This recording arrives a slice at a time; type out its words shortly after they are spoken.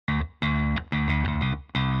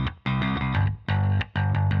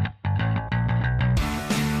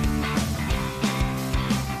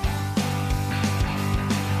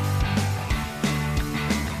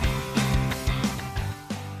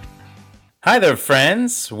Hi there,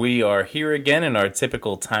 friends. We are here again in our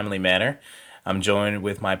typical timely manner. I'm joined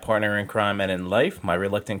with my partner in crime and in life, my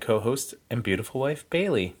reluctant co host and beautiful wife,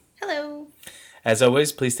 Bailey. Hello. As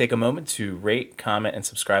always, please take a moment to rate, comment, and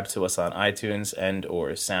subscribe to us on iTunes and/or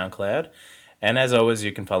SoundCloud. And as always,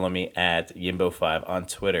 you can follow me at Yimbo5 on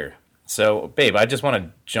Twitter. So, babe, I just want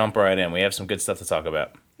to jump right in. We have some good stuff to talk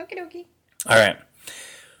about. Okie dokie. All right.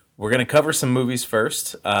 We're going to cover some movies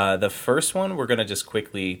first. The first one we're going to just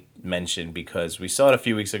quickly mention because we saw it a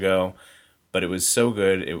few weeks ago, but it was so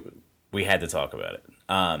good, we had to talk about it.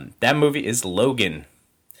 That movie is Logan.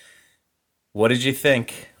 What did you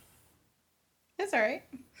think? That's all right.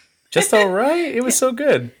 Just all right? It was so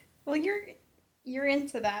good. Well, you're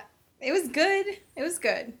into that. It was good. It was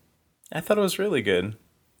good. I thought it was really good.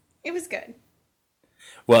 It was good.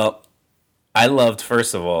 Well, I loved,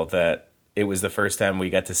 first of all, that it was the first time we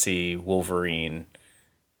got to see Wolverine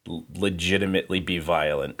legitimately be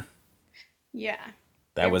violent. Yeah.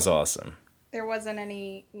 That was awesome. There wasn't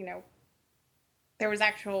any, there was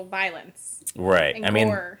actual violence. Right. And I mean,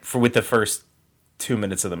 gore. with the first 2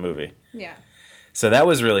 minutes of the movie. Yeah. So that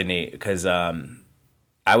was really neat because I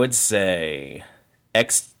would say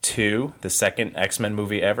X2, the second X-Men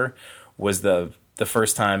movie ever, was the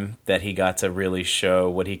first time that he got to really show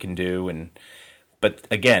what he can do. But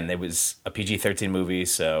again, it was a PG-13 movie,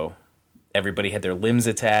 so everybody had their limbs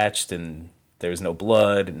attached and there was no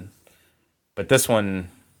blood. But this one,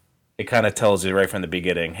 it kind of tells you right from the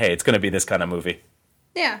beginning, hey, it's going to be this kind of movie.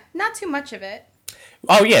 Yeah. Not too much of it.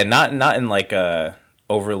 Oh yeah, not in like a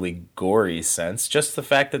overly gory sense. Just the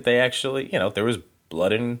fact that they actually, there was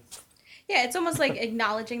blood and Yeah. It's almost like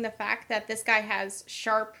acknowledging the fact that this guy has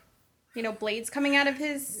sharp, blades coming out of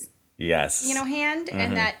his yes, hand,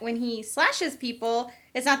 and that when he slashes people,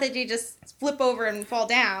 it's not that they just flip over and fall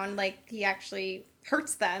down, like he actually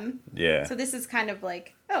hurts them. Yeah. So this is kind of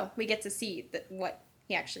like, oh, we get to see what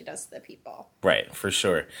he actually does to the people. Right, for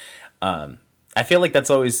sure. I feel like that's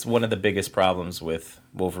always one of the biggest problems with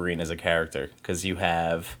Wolverine as a character, because you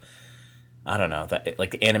have, I don't know,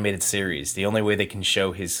 like the animated series. The only way they can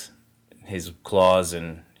show his claws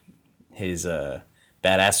and his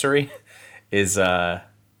badassery is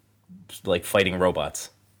like fighting robots.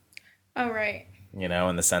 Oh, right.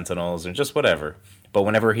 And the Sentinels or just whatever. But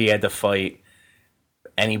whenever he had to fight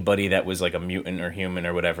anybody that was like a mutant or human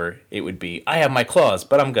or whatever, it would be, I have my claws,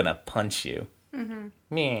 but I'm gonna punch you. Mm-hmm.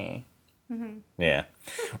 Me. Mm-hmm. Yeah.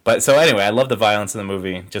 But so anyway, I love the violence in the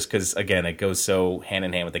movie just because, again, it goes so hand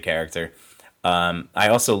in hand with the character. I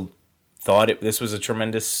also thought this was a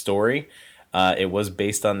tremendous story. It was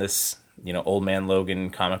based on this, Old Man Logan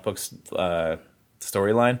comic books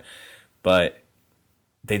storyline, but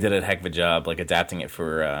they did a heck of a job, like adapting it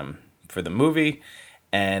for the movie.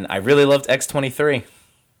 And I really loved X-23.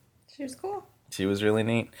 She was cool. She was really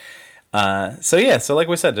neat. So like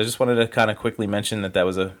we said, I just wanted to kind of quickly mention that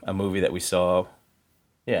was a movie that we saw.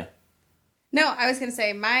 Yeah. No, I was going to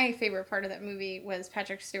say my favorite part of that movie was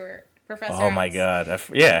Patrick Stewart, Professor Oh my X. God.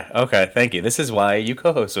 Yeah. Okay. Thank you. This is why you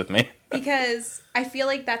co-host with me. Because I feel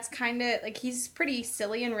like that's kind of like he's pretty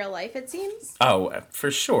silly in real life, it seems. Oh,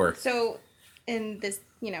 for sure. So in this,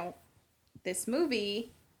 this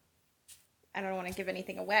movie, I don't want to give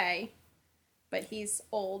anything away, but he's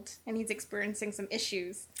old and he's experiencing some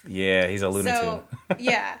issues. Yeah, he's a lunatic. So,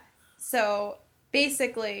 yeah. So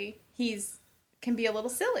basically, can be a little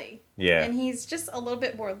silly. Yeah. And he's just a little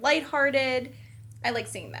bit more lighthearted. I like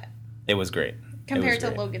seeing that. It was great. Compared to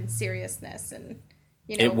Logan's seriousness and,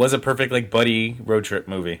 It was a perfect, like, buddy road trip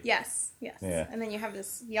movie. Yes, yes. Yeah. And then you have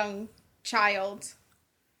this young child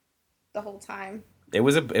the whole time. It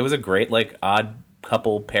was a great, like, odd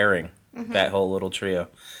couple pairing, that whole little trio.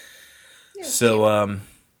 Yeah, so,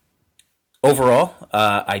 overall,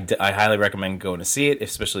 I highly recommend going to see it,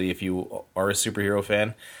 especially if you are a superhero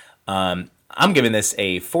fan. I'm giving this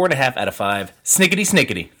a 4.5 out of 5. Snickety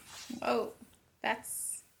snickety. Oh,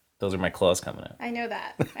 Those are my claws coming out. I know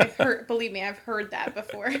that. I've heard. Believe me, I've heard that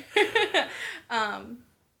before.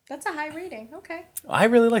 That's a high rating. Okay. I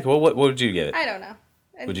really like it. What would you give it? I don't know.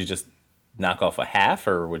 Would you just knock off a half,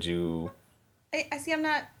 or would you? I see. I'm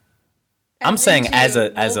not. I'm saying as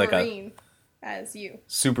Wolverine as you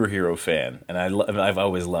superhero fan, and I've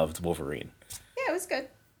always loved Wolverine. Yeah, it was good.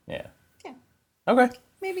 Yeah. Yeah. Okay.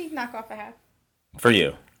 Maybe knock off a half. For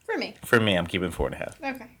you. For me. For me, I'm keeping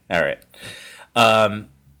 4.5. Okay. All right.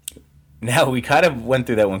 Now, we kind of went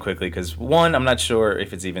through that one quickly because, one, I'm not sure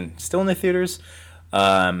if it's even still in the theaters,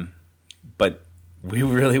 but we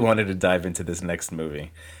really wanted to dive into this next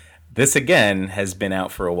movie. This, again, has been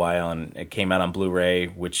out for a while, and it came out on Blu-ray,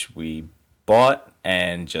 which we bought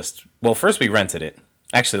and first we rented it.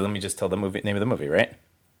 Actually, let me just tell the name of the movie, right?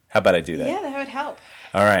 How about I do that? Yeah, that would help.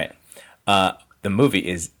 All right. The movie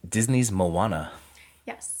is Disney's Moana.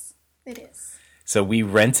 Yes, it is. So we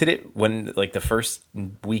rented it when, like, the first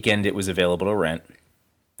weekend it was available to rent.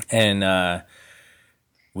 And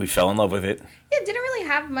we fell in love with it. Yeah, didn't really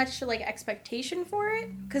have much, like, expectation for it.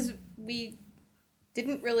 Because we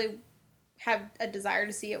didn't really have a desire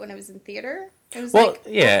to see it when it was in theater. It was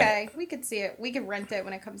okay, we could see it. We could rent it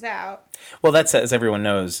when it comes out. Well, that's, as everyone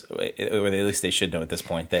knows, or at least they should know at this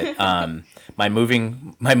point, that my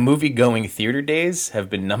movie going theater days have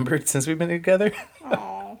been numbered since we've been together.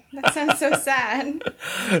 Oh, that sounds so sad.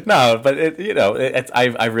 No, but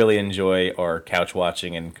I really enjoy our couch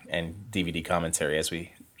watching and DVD commentary as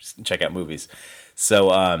we check out movies.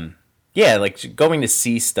 So yeah, like going to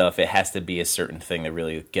see stuff, it has to be a certain thing that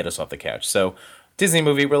really get us off the couch. So Disney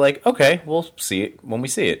movie, we're like, okay, we'll see it when we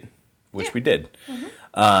see it, which we did.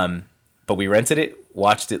 Mm-hmm. But we rented it,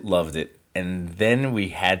 watched it, loved it, and then we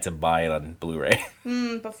had to buy it on Blu-ray.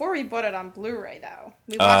 Before we bought it on Blu-ray, though,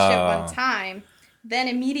 we watched it one time, then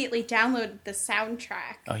immediately downloaded the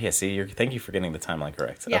soundtrack. Oh yeah, see, thank you for getting the timeline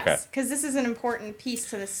correct. Yes, okay, because this is an important piece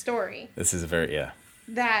to the story. This is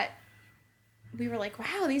that we were like,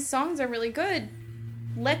 wow, these songs are really good.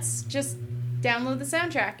 Let's just download the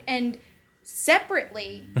soundtrack. And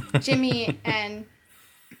separately, Jimmy and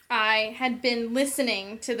I had been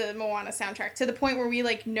listening to the Moana soundtrack to the point where we,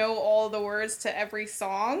 like, know all the words to every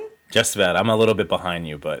song. Just about. I'm a little bit behind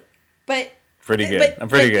you, but pretty good. I'm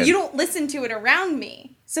pretty good. You don't listen to it around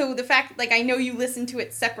me. So the fact, like, I know you listen to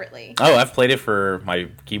it separately. Oh, I've played it for my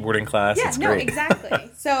keyboarding class. Yeah, it's great. Exactly.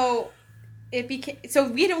 So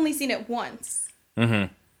we had only seen it once.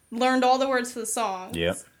 Mm-hmm. Learned all the words to the songs.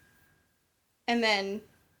 Yep. And then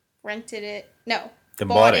rented it. No. Then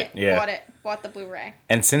bought it. Yeah. Bought the Blu-ray.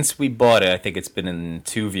 And since we bought it, I think it's been in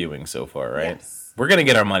 2 viewings so far, right? Yes. We're gonna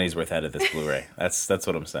get our money's worth out of this Blu-ray. That's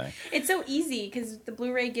what I'm saying. It's so easy because the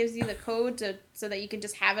Blu-ray gives you the code so that you can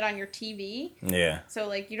just have it on your TV. Yeah. So,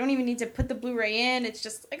 like, you don't even need to put the Blu-ray in. It's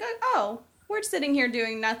just like, oh, we're sitting here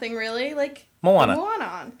doing nothing really. Like, Moana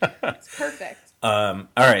on. It's perfect. All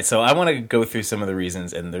right, so I want to go through some of the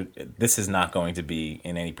reasons, and this is not going to be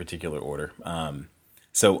in any particular order.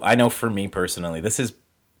 So I know for me personally, so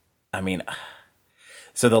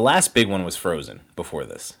the last big one was Frozen before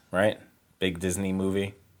this, right? Big Disney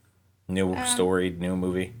movie, new story, new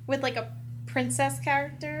movie. With, like, a princess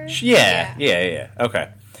character? Yeah. Okay.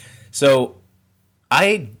 So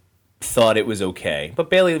I thought it was okay, but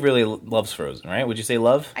Bailey really loves Frozen, right? Would you say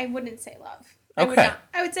love? I wouldn't say love. Okay.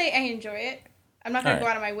 I would say I enjoy it. I'm not going to go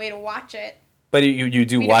out of my way to watch it. But you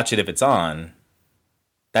do watch it if it's on.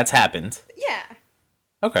 That's happened. Yeah.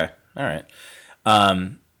 Okay. All right.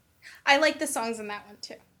 I like the songs in that one,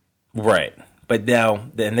 too. Right. But now,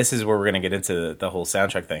 and this is where we're going to get into the whole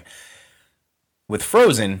soundtrack thing. With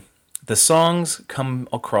Frozen, the songs come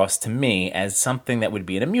across to me as something that would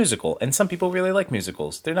be in a musical. And some people really like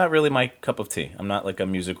musicals. They're not really my cup of tea. I'm not like a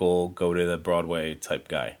musical, go to the Broadway type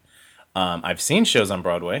guy. I've seen shows on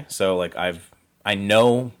Broadway, so like I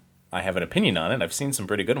know I have an opinion on it. I've seen some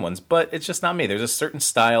pretty good ones, but it's just not me. There's a certain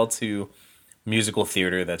style to musical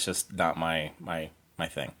theater that's just not my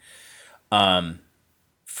thing.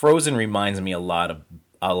 Frozen reminds me a lot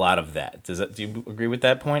of that. Do you agree with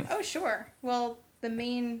that point? Oh, sure. Well,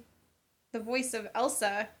 the voice of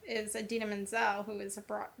Elsa is Idina Menzel, who is a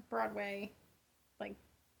Broadway, like,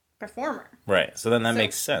 performer. Right. So then that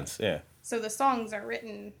makes sense. Yeah. So the songs are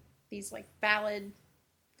written, these, like, ballad.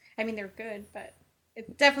 I mean, they're good, but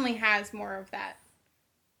it definitely has more of that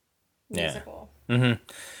musical. Yeah.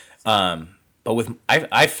 Mm-hmm. But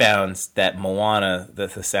I found that Moana, the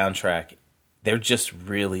soundtrack, they're just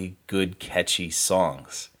really good, catchy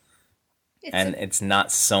songs. It's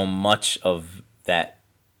not so much of that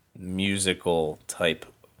musical type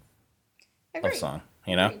of song,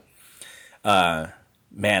 you know?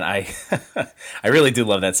 Man, I I really do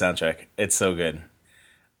love that soundtrack. It's so good.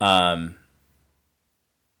 I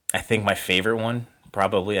think my favorite one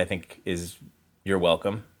probably is You're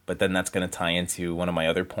Welcome, but then that's going to tie into one of my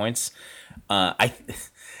other points. I've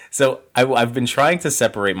been trying to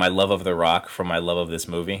separate my love of The Rock from my love of this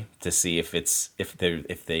movie to see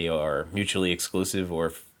if they are mutually exclusive or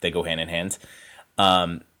if they go hand in hand.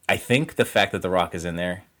 I think the fact that The Rock is in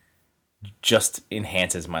there just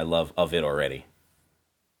enhances my love of it already.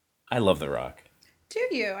 I love The Rock. Do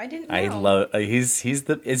you? I didn't know. I love. Is he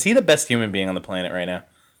the best human being on the planet right now?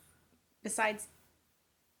 Besides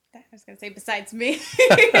me.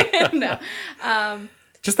 No.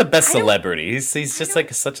 Just the best celebrity. He's just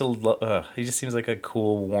like such a. He just seems like a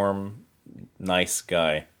cool, warm, nice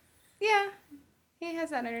guy. Yeah, he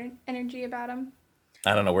has that energy about him.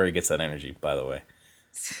 I don't know where he gets that energy, by the way.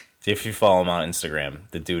 If you follow him on Instagram,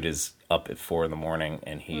 the dude is up at 4 a.m.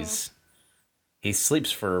 and he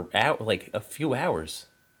sleeps for like a few hours.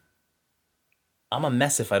 I'm a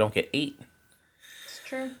mess if I don't get 8. It's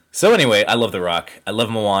true. So anyway, I love The Rock. I love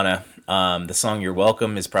Moana. The song "You're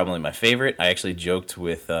Welcome" is probably my favorite. I actually joked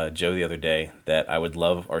with Joe the other day that I would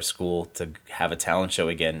love our school to have a talent show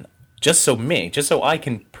again, just so I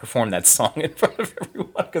can perform that song in front of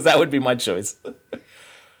everyone, because that would be my choice.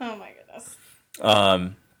 Oh my goodness.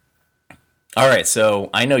 All right, so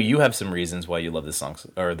I know you have some reasons why you love this song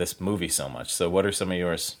or this movie so much. So what are some of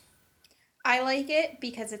yours? I like it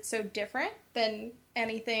because it's so different than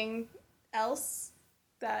anything else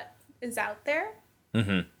that is out there.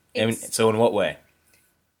 Mm-hmm. And so in what way?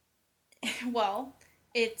 Well,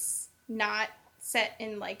 it's not set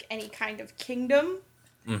in like any kind of kingdom.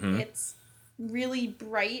 Mm-hmm. It's really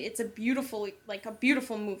bright. It's a beautiful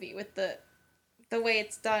movie with the way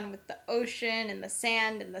it's done with the ocean and the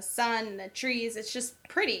sand and the sun and the trees. It's just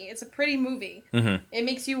pretty. It's a pretty movie. Mm-hmm. It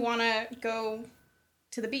makes you want to go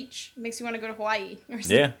to the beach. It makes you want to go to Hawaii or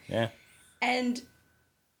something. Yeah. And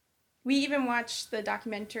we even watched the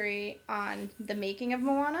documentary on the making of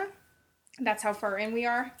Moana. That's how far in we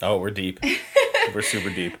are. Oh, we're deep. We're super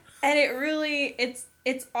deep. And it really,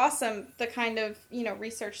 it's awesome, the kind of,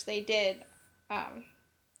 research they did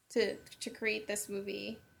to create this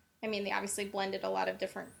movie. I mean, they obviously blended a lot of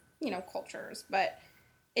different, cultures, but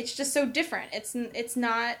it's just so different. It's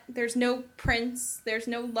not, there's no prince, there's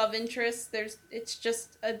no love interest, it's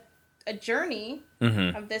just a journey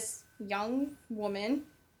of this young woman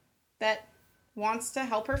that wants to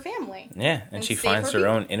help her family. Yeah, and she finds her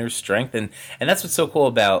own inner strength, and that's what's so cool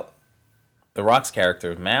about The Rock's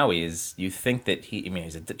character of Maui is you think that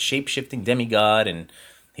he's a shape-shifting demigod, and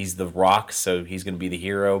he's the Rock, so he's going to be the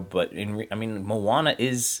hero. But Moana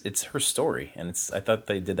it's her story, and I thought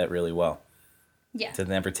they did that really well. Yeah, to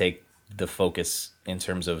never take the focus in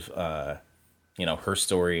terms of her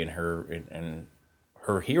story and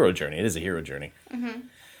her hero journey. It is a hero journey. Mm-hmm.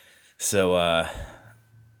 So.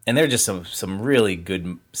 And there are just some really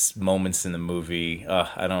good moments in the movie.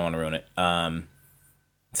 I don't want to ruin it.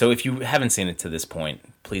 So if you haven't seen it to this point,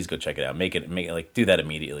 please go check it out. Make it do that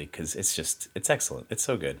immediately, because it's excellent. It's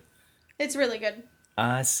so good. It's really good.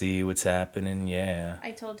 I see what's happening. Yeah. I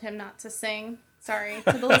told him not to sing. Sorry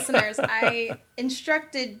to the listeners. I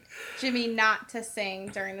instructed Jimmy not to sing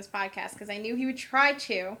during this podcast because I knew he would try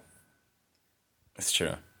to. It's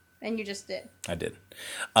true. And you just did. I did.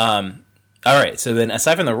 All right, so then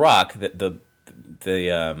aside from The Rock, the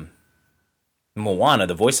Moana,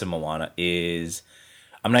 the voice of Moana is,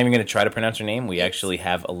 I'm not even going to try to pronounce her name. We actually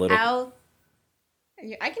have a little.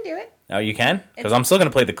 I can do it. Oh, you can? Because I'm still going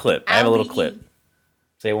to play the clip. I have a little clip.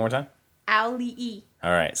 Say it one more time. Ali'i.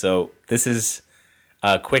 All right, so this is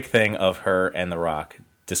a quick thing of her and The Rock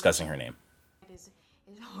discussing her name. It's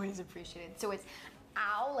always appreciated. So it's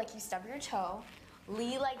ow, like you stub your toe.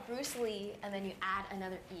 Lee like Bruce Lee, and then you add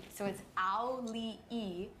another E. So it's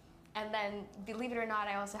Ao-Lee-E. And then, believe it or not,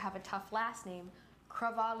 I also have a tough last name,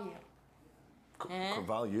 Carvalho.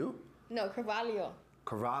 Carvalho? No, Carvalho.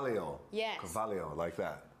 Carvalho. Yes. Carvalho, like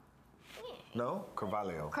that. No?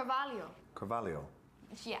 Carvalho. Carvalho. Carvalho.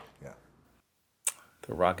 Yeah. Yeah.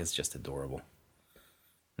 The Rock is just adorable.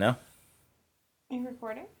 No? Are you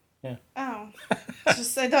recording? Yeah. Oh. I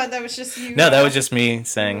thought that was just you. No, that was just me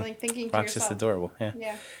saying really thinking to Rock's yourself. just adorable. Yeah.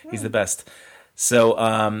 Yeah. He's the best. So,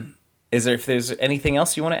 if there's anything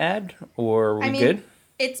else you want to add, or are we good?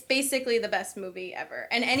 It's basically the best movie ever.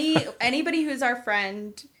 And anybody who's our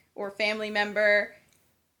friend or family member,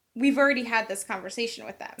 we've already had this conversation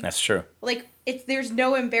with them. That's true. Like, there's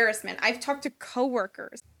no embarrassment. I've talked to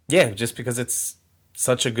coworkers. Yeah, just because it's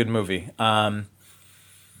such a good movie.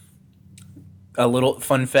 A little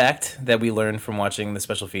fun fact that we learned from watching the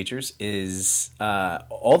special features is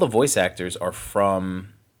all the voice actors are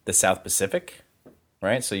from the South Pacific,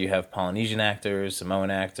 right? So you have Polynesian actors, Samoan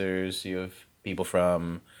actors, you have people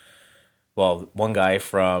from, one guy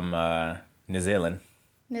from New Zealand.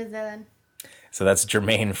 New Zealand. So that's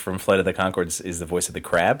Jermaine from Flight of the Conchords is the voice of the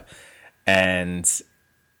crab. And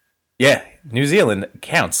yeah, New Zealand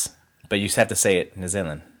counts, but you just have to say it New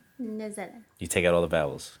Zealand. New Zealand. You take out all the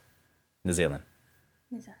vowels. New Zealand.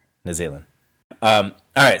 New Zealand. New Zealand. All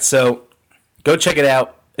right, so go check it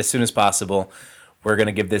out as soon as possible. We're going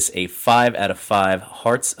to give this a 5 out of 5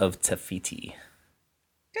 Hearts of Tafiti.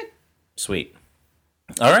 Good. Sweet.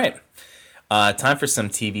 All right. Time for some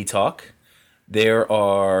TV talk. There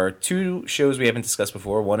are 2 shows we haven't discussed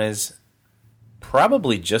before. One is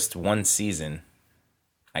probably just one season,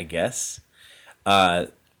 I guess.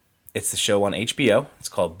 It's the show on HBO. It's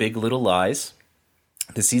called Big Little Lies.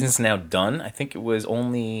 The season's now done. I think it was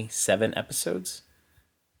only 7 episodes,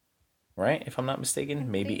 right? If I'm not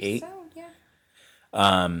mistaken, maybe 8. So,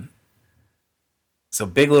 yeah. So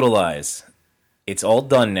Big Little Lies, it's all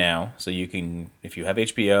done now. So you can, if you have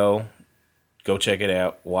HBO, go check it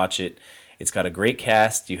out, watch it. It's got a great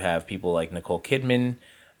cast. You have people like Nicole Kidman,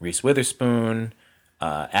 Reese Witherspoon,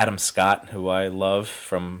 Adam Scott, who I love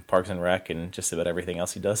from Parks and Rec and just about everything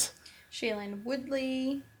else he does. Shailene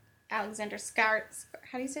Woodley, Alexander Skarsgård.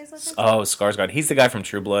 How do you say his last name? Oh, Skarsgård. He's the guy from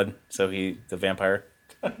True Blood, so the vampire.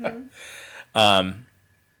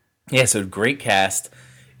 Yeah, so great cast.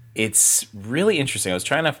 It's really interesting. I was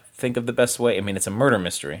trying to think of the best way. I mean, it's a murder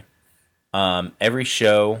mystery. Every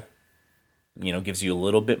show, gives you a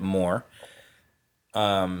little bit more.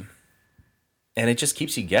 And it just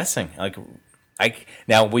keeps you guessing.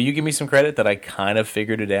 Now, will you give me some credit that I kind of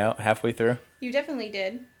figured it out halfway through? You definitely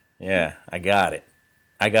did. Yeah, I got it.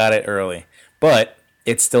 I got it early. But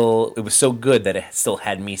it was so good that it still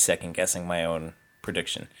had me second guessing my own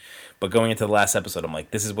prediction. But going into the last episode, I'm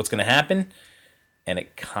like, this is what's going to happen. And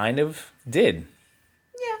it kind of did.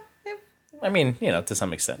 Yeah. I mean, to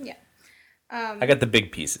some extent. Yeah. I got the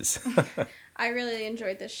big pieces. I really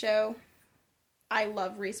enjoyed this show. I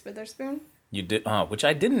love Reese Witherspoon. You did? Oh, which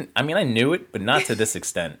I didn't. I mean, I knew it, but not to this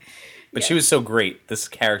extent. But Yeah. she was so great. This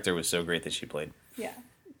character was so great that she played. Yeah.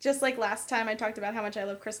 Just like last time I talked about how much I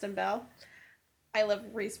love Kristen Bell, I love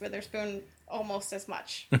Reese Witherspoon almost as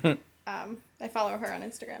much. I follow her on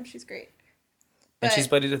Instagram. She's great. And she's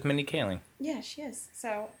buddied with Mindy Kaling. Yeah, she is.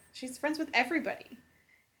 So she's friends with everybody.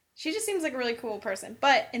 She just seems like a really cool person.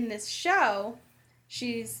 But in this show,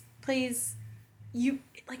 plays you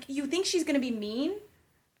think she's gonna be mean,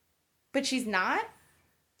 but she's not.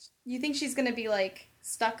 You think she's gonna be like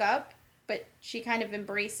stuck up, but she kind of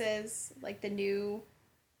embraces like the new,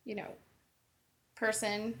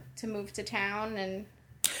 person to move to town and.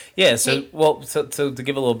 Yeah. So to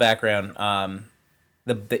give a little background,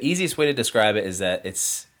 the easiest way to describe it is that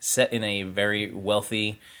it's set in a very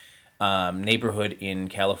wealthy neighborhood in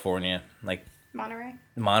California, like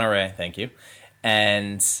Monterey. Thank you.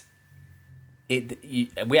 And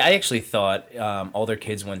I actually thought all their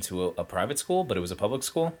kids went to a private school, but it was a public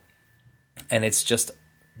school, and it's just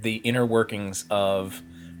the inner workings of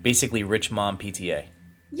basically rich mom PTA.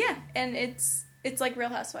 Yeah, and it's like Real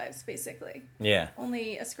Housewives, basically. Yeah.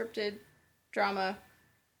 Only a scripted drama.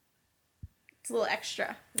 It's a little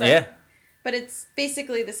extra. Yeah. But it's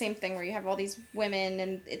basically the same thing where you have all these women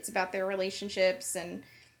and it's about their relationships and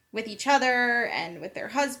with each other and with their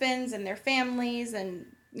husbands and their families and,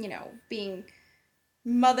 being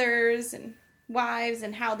mothers and wives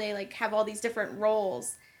and how they have all these different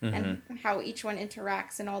roles and how each one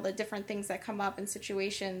interacts and all the different things that come up in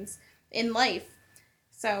situations in life.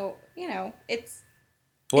 So, it's...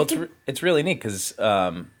 Well, it's really neat because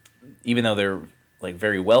even though they're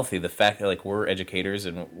very wealthy, the fact that we're educators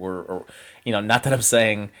and not that I'm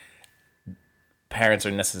saying parents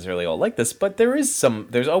are necessarily all like this, but there's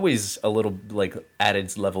always a little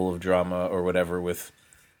added level of drama or whatever with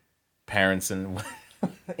parents and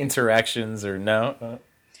interactions or no?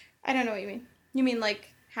 I don't know what you mean. You mean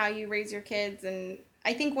how you raise your kids, and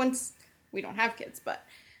I think once we don't have kids, but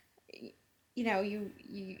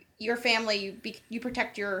your family, you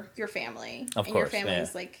protect your family, of and course, your family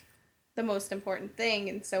is the most important thing.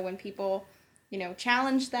 And so when people,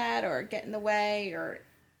 challenge that or get in the way, or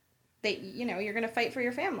they, you're going to fight for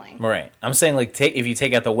your family. Right. I'm saying if you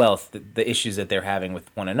take out the wealth, the issues that they're having with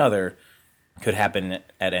one another could happen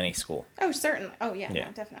at any school. Oh, certainly. Oh, yeah.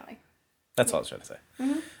 No, definitely. That's all I was trying to say.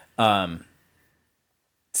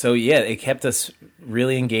 So yeah, it kept us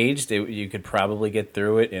really engaged. You could probably get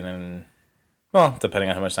through it well, depending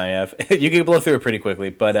on how much time you have, you can blow through it pretty quickly.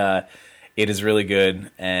 But it is really good,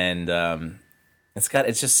 and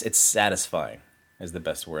it's satisfying is the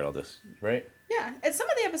best word. Right. Yeah, and some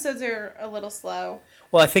of the episodes are a little slow.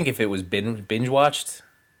 Well, I think if it was binge watched,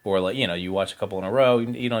 or you watch a couple in a row,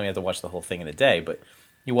 you don't even have to watch the whole thing in a day, but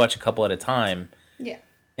you watch a couple at a time. Yeah.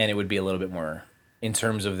 And it would be a little bit more in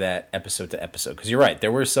terms of that episode to episode. Because you're right,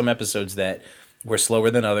 there were some episodes that were slower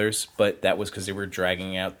than others, but that was because they were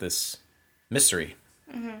dragging out this mystery.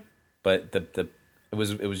 Mm-hmm. But it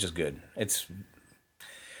was just good. It's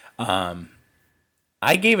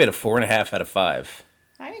I gave it a 4.5 out of 5.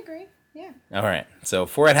 I agree. Yeah. All right, so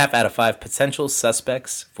 4.5 out of 5 potential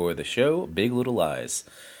suspects for the show Big Little Lies.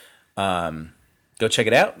 Go check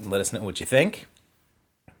it out and let us know what you think.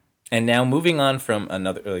 And now moving on from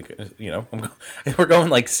another, we're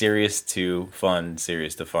going serious to fun,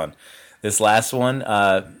 serious to fun. This last one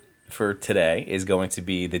for today is going to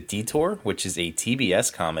be The Detour, which is a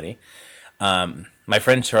TBS comedy. My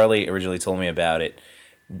friend Charlie originally told me about it,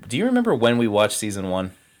 Do you remember when we watched season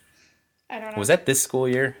 1? I don't know. Was that this school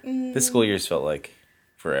year? This school year's felt like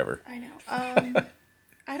forever. I know.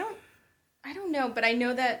 I don't know, but I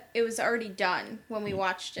know that it was already done when we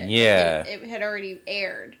watched it. Yeah. It had already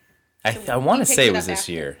aired. I want to say it was this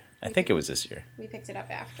after. year. I think it was this year. We picked it up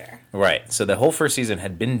after. Right. So the whole first season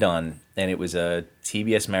had been done, and it was a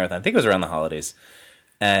TBS marathon. I think it was around the holidays.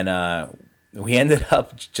 And we ended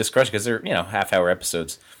up just crushing, because they're, half-hour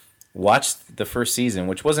episodes. Watched the first season,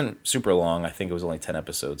 which wasn't super long. I think it was only 10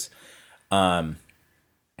 episodes. And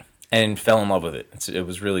fell in love with it. It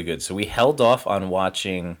was really good. So we held off on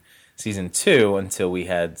watching season 2 until we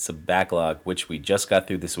had some backlog, which we just got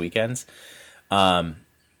through this weekend.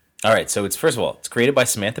 All right, so first of all, it's created by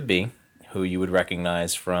Samantha Bee, who you would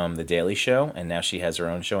recognize from The Daily Show, and now she has her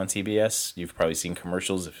own show on TBS. You've probably seen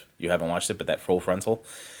commercials if you haven't watched it, but that Full Frontal.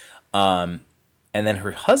 And then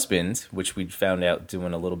her husband, which we found out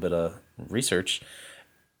doing a little bit of research,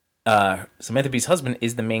 Samantha Bee's husband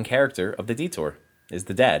is the main character of The Detour, is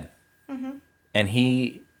the dad. Mm-hmm. And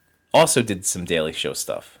he also did some Daily Show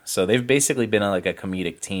stuff. So they've basically been like a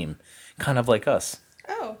comedic team, kind of like us.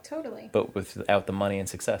 Oh, totally. But without the money and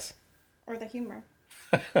success. Or the humor.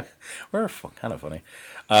 We're kind of funny.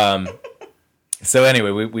 So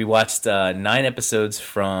anyway, we watched 9 episodes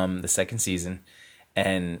from the second season,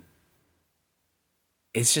 and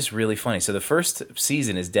it's just really funny. So the first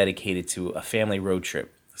season is dedicated to a family road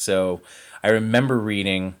trip. So I remember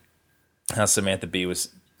reading how Samantha Bee was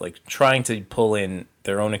like trying to pull in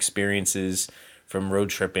their own experiences from road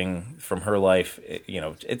tripping from her life.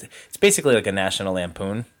 It's basically like a National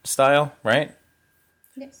Lampoon style, right?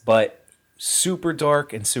 Yes. But super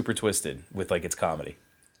dark and super twisted with like its comedy.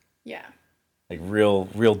 Yeah. Like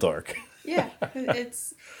real dark. Yeah.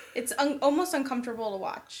 It's almost uncomfortable to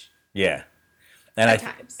watch. Yeah. And at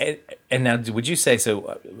times. And now, would you say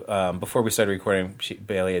so? Before we started recording,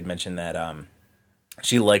 Bailey had mentioned that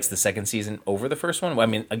she likes the second season over the first one. Well,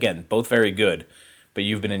 I mean, again, both very good, but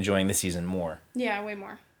you've been enjoying this season more. Yeah, way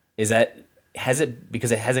more. Has it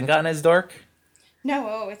because it hasn't gotten as dark?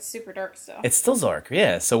 No, it's super dark still. It's still dark,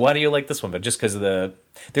 yeah. So why do you like this one? But just because of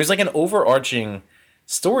there's like an overarching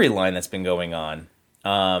storyline that's been going on.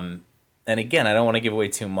 And again, I don't want to give away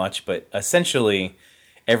too much, but essentially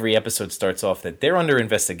every episode starts off that they're under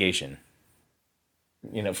investigation,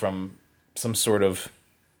 from some sort of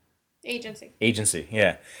agency,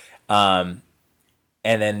 yeah. And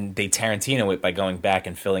then they Tarantino it by going back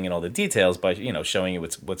and filling in all the details by, showing you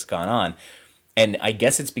what's gone on. And I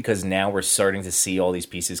guess it's because now we're starting to see all these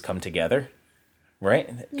pieces come together,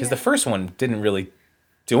 right? Because the first one didn't really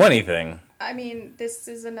do anything. I mean, this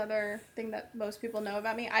is another thing that most people know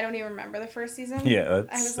about me. I don't even remember the first season. Yeah,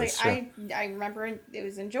 I was like, true. I remember it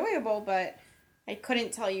was enjoyable, but I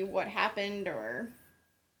couldn't tell you what happened or,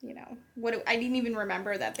 I didn't even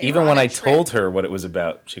remember that they even were when on a I trip. told her what it was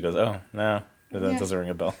about, she goes, "Oh no, that doesn't ring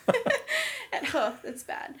a bell." Oh, that's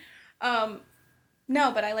bad.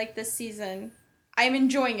 No, but I like this season. I'm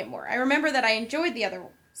enjoying it more. I remember that I enjoyed the other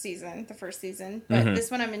season, the first season, but this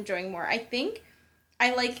one I'm enjoying more. I think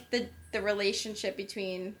I like the relationship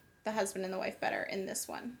between the husband and the wife better in this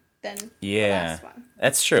one than the last one.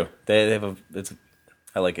 That's true. They have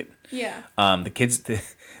I like it. Yeah. The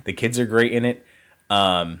kids are great in it.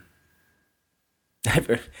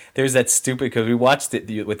 There's that stupid, because we watched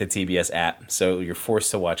it with the TBS app, so you're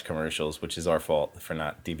forced to watch commercials, which is our fault for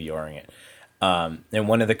not DVRing it. And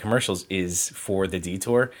one of the commercials is for The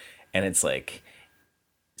Detour, and it's like,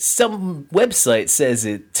 some website says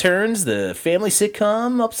it turns the family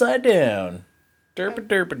sitcom upside down.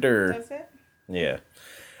 Derp. That's it? Yeah.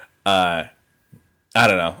 I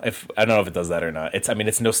don't know if it does that or not.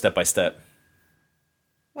 It's no step by step.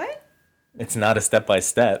 What? It's not a step by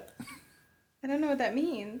step. I don't know what that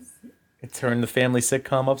means. It turned the family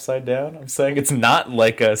sitcom upside down. I'm saying it's not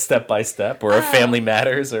like a step by step or a Family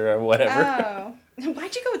Matters or whatever. Oh.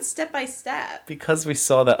 Why'd you go with step by step? Because we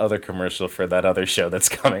saw that other commercial for that other show that's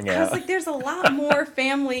coming out. I was like, there's a lot more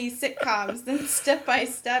family sitcoms than step by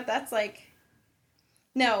step. That's like,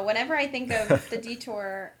 no, whenever I think of The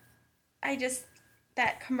Detour,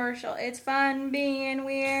 that commercial, it's fun being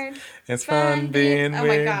weird. It's fun being weird. Oh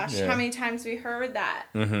my gosh, yeah. How many times we heard that?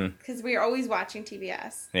 Because we are always watching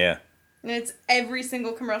TBS. Yeah. And it's every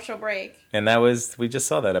single commercial break. And we just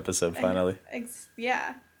saw that episode finally.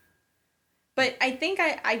 Yeah. But I think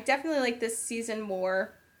I definitely like this season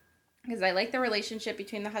more because I like the relationship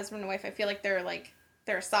between the husband and wife. I feel like they're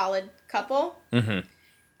a solid couple. Mm-hmm.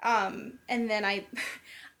 And then I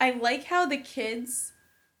like how the kids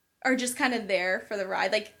are just kind of there for the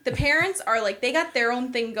ride. Like the parents are like, they got their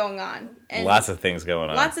own thing going on. And lots of things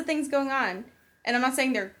going on. And I'm not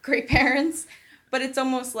saying they're great parents, but it's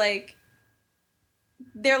almost like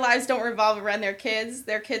their lives don't revolve around their kids.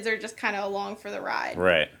 Their kids are just kind of along for the ride.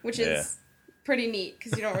 Right. Which is pretty neat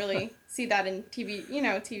because you don't really see that in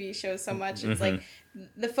TV shows so much. It's like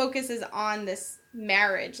the focus is on this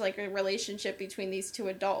marriage, like a relationship between these two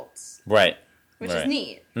adults. Right. Which is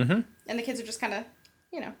neat. Mm-hmm. And the kids are just kind of,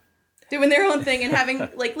 doing their own thing and having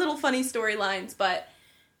like little funny storylines, but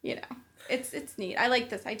it's neat. I like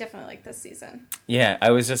this. I definitely like this season. Yeah,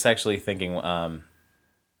 I was just actually thinking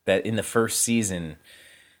that in the first season,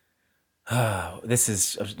 this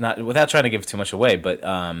is not without trying to give too much away, but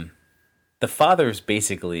the father's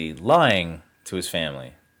basically lying to his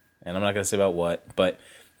family, and I'm not going to say about what, but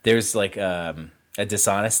there's like a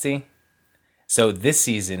dishonesty. So this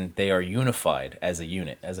season they are unified as a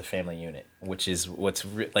unit, as a family unit, which is what's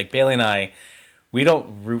like Bailey and I. We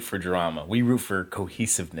don't root for drama. We root for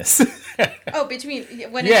cohesiveness. Oh, between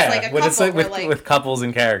when it's like a couple, when it's like with couples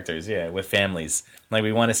and characters, with families. Like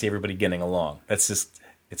we want to see everybody getting along. That's just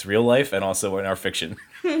it's real life and also in our fiction.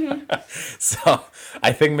 So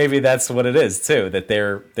I think maybe that's what it is too. That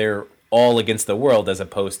they're all against the world as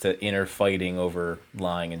opposed to inner fighting over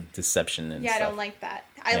lying and deception and stuff. I don't like that.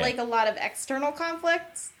 I like a lot of external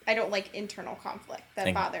conflicts. I don't like internal conflict.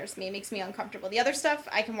 That bothers me. It makes me uncomfortable. The other stuff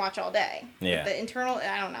I can watch all day. Yeah. But the internal,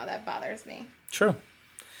 I don't know. That bothers me. True.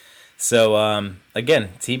 So, again,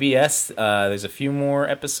 TBS, there's a few more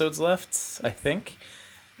episodes left, I think.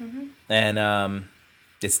 Mm-hmm. And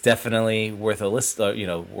it's definitely worth a list,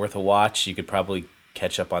 worth a watch. You could probably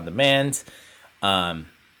catch up on demand.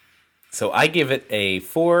 So I give it a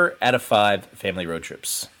 4 out of 5 family road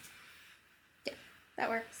trips. Yeah, that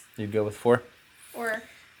works. You'd go with 4? Or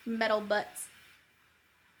metal butts.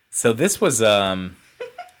 So this was a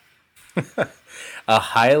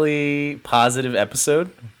highly positive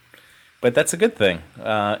episode, but that's a good thing.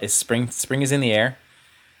 It's spring is in the air.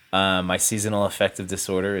 My seasonal affective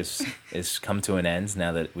disorder is come to an end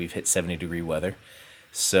now that we've hit 70-degree weather.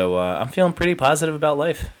 So I'm feeling pretty positive about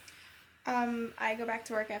life. I go back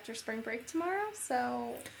to work after spring break tomorrow,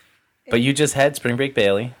 so... But you just had spring break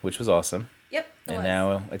Bailey, which was awesome. Yep, And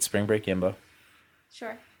now it's spring break Yimbo.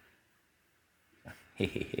 Sure. I'm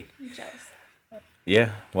jealous.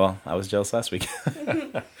 Yeah, well, I was jealous last week.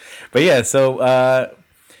 But yeah, so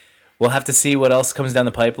we'll have to see what else comes down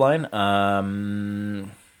the pipeline.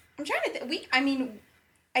 I'm trying to...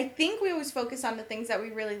 I think we always focus on the things that we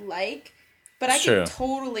really like, but I could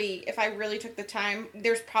totally, if I really took the time,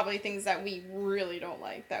 there's probably things that we really don't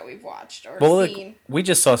like that we've watched or seen. Like, we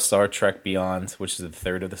just saw Star Trek Beyond, which is the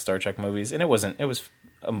third of the Star Trek movies, and it was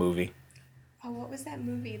a movie. Oh, what was that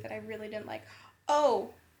movie that I really didn't like?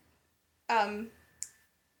 Oh, that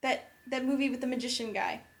movie with the magician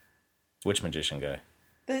guy. Which magician guy?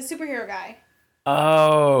 The superhero guy.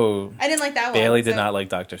 Oh. I didn't like that one. Bailey did not like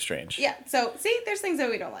Doctor Strange. Yeah, so, see, there's things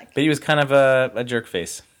that we don't like. But he was kind of a jerk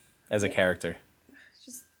face as a character. It's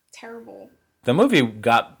just terrible. The movie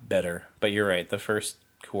got better, but you're right. The first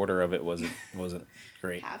quarter of it wasn't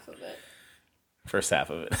great. Half of it. First half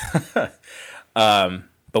of it.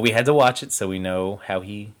 But we had to watch it so we know how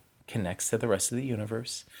he connects to the rest of the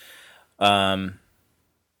universe. Yeah,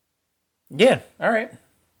 all right.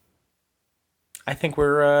 I think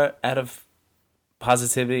we're out of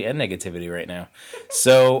positivity and negativity right now.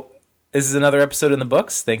 So this is another episode in the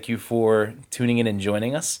books. Thank you for tuning in and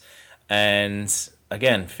joining us. And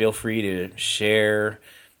again, feel free to share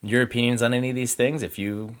your opinions on any of these things. If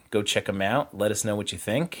you go check them out, let us know what you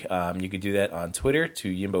think. You could do that on Twitter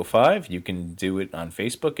to Yimbo5. You can do it on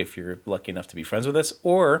Facebook if you're lucky enough to be friends with us,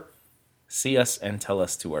 or see us and tell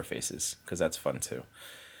us to our faces, because that's fun too.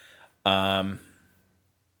 I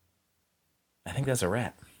think that's a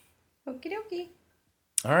wrap. Okie dokie.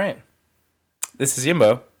 All right. This is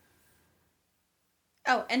Yimbo.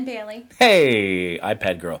 Oh, and Bailey. Hey,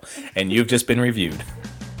 iPad girl. And you've just been reviewed.